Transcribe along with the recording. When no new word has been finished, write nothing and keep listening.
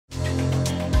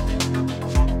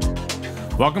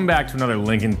Welcome back to another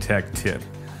Lincoln Tech tip.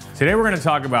 Today we're going to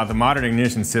talk about the modern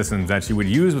ignition systems that you would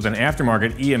use with an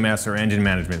aftermarket EMS or engine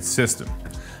management system.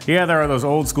 Yeah, there are those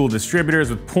old school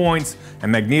distributors with points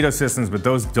and magneto systems, but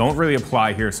those don't really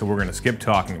apply here, so we're going to skip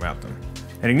talking about them.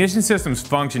 An ignition system's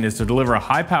function is to deliver a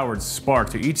high-powered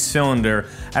spark to each cylinder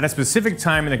at a specific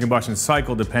time in the combustion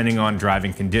cycle depending on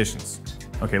driving conditions.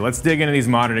 Okay, let's dig into these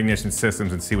modern ignition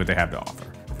systems and see what they have to offer.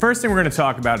 First thing we're going to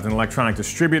talk about is an electronic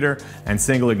distributor and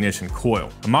single ignition coil.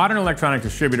 A modern electronic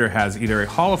distributor has either a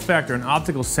Hall effect or an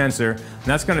optical sensor, and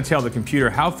that's going to tell the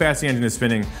computer how fast the engine is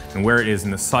spinning and where it is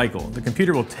in the cycle. The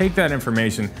computer will take that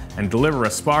information and deliver a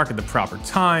spark at the proper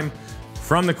time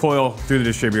from the coil through the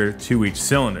distributor to each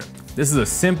cylinder. This is a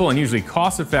simple and usually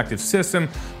cost-effective system,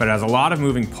 but it has a lot of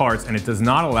moving parts and it does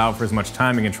not allow for as much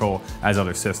timing control as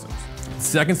other systems. The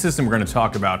second system we're going to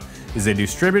talk about is a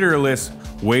distributor-less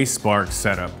waste spark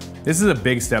setup. This is a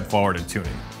big step forward in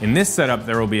tuning. In this setup,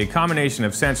 there will be a combination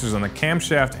of sensors on the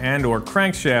camshaft and/or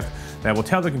crankshaft that will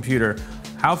tell the computer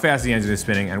how fast the engine is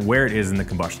spinning and where it is in the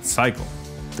combustion cycle.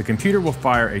 The computer will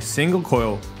fire a single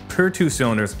coil per 2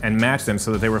 cylinders and match them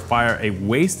so that they will fire a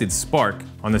wasted spark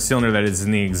on the cylinder that is in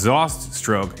the exhaust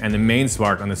stroke and the main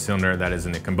spark on the cylinder that is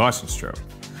in the combustion stroke.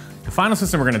 The final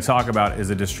system we're going to talk about is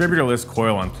a distributor-less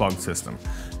coil on plug system.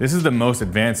 This is the most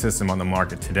advanced system on the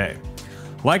market today.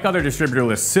 Like other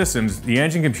distributor-less systems, the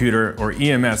engine computer, or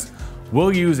EMS,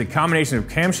 will use a combination of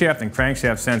camshaft and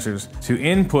crankshaft sensors to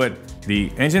input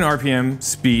the engine RPM,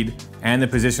 speed, and the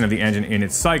position of the engine in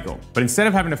its cycle. But instead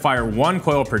of having to fire 1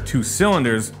 coil per 2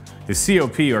 cylinders, the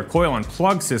COP, or coil on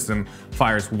plug system,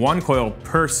 fires 1 coil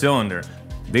per cylinder.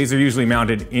 These are usually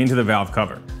mounted into the valve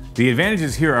cover. The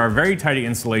advantages here are very tight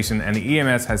installation, and the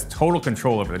EMS has total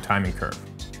control over the timing curve.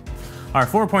 Our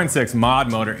 4.6 mod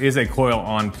motor is a coil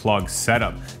on plug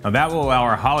setup. Now that will allow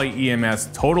our Holley EMS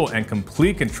total and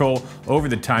complete control over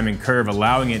the timing curve,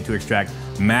 allowing it to extract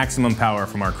maximum power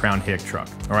from our Crown Hick truck.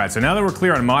 Alright, so now that we're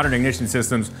clear on modern ignition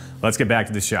systems, let's get back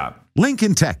to the shop.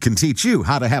 Lincoln Tech can teach you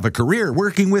how to have a career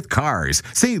working with cars.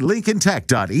 See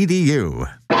lincolntech.edu.